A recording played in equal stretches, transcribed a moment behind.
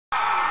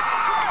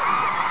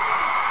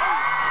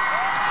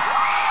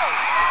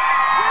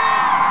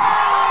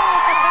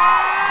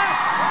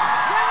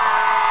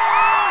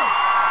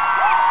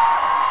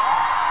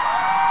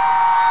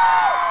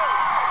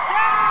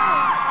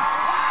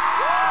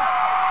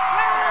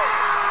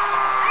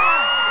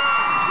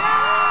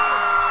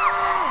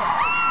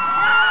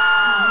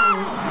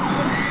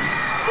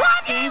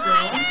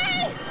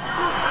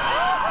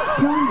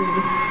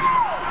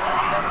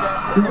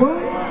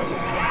What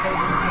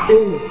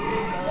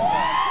is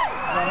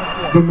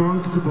the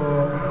Monster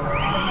Ball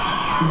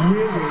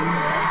really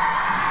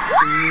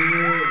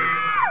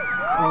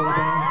all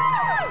about?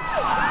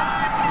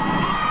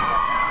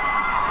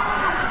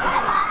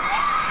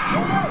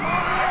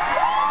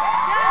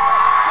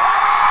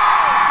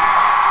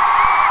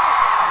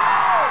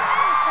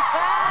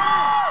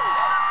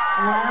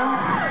 Well,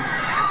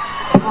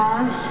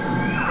 Posh,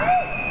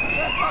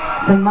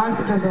 the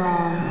Monster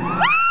Ball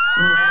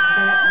will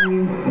set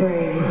you free.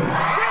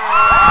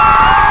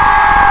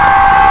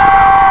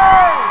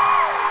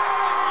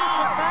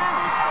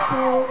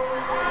 So,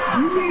 do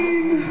you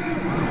mean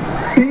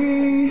be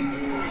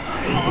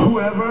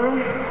whoever,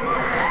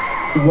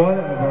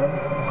 whatever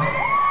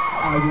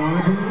I want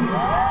to be?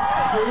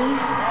 Free?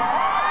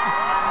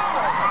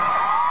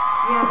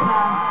 Yeah,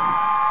 Posh,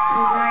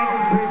 tonight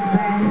in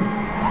Brisbane,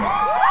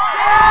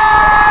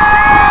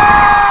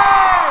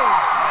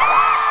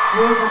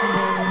 we're gonna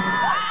be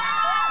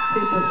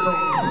super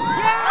free.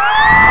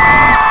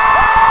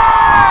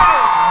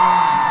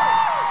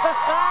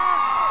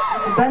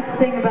 And the best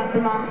thing about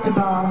the Monster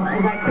Ball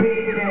is I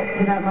created it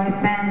so that my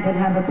fans would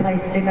have a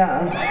place to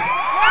go.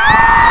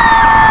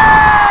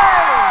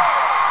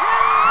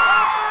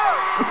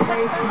 A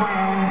place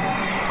where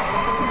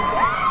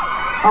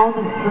all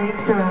the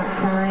freaks are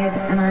outside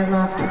and I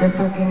locked the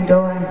fucking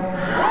doors.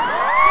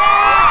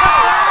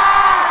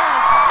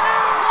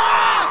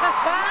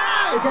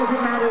 It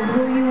doesn't matter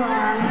who you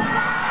are,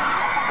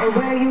 or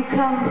where you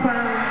come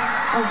from,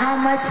 or how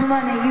much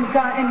money you've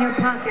got in your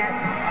pocket.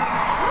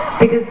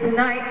 Because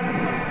tonight,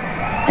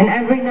 and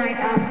every night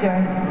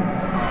after,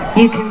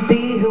 you can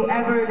be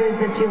whoever it is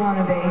that you want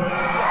to be.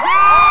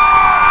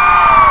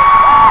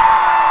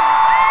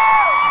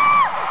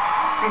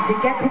 And to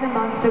get to the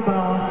Monster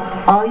Ball,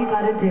 all you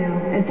gotta do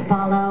is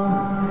follow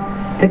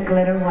the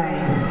glitter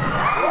way.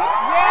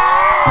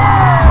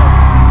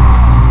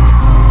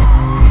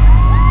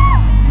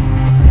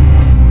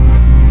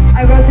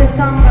 I wrote this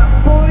song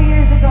about 4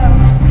 years ago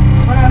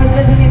when I was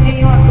living in New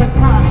York with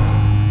Posh.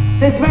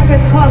 This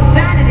record's called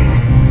Vanity.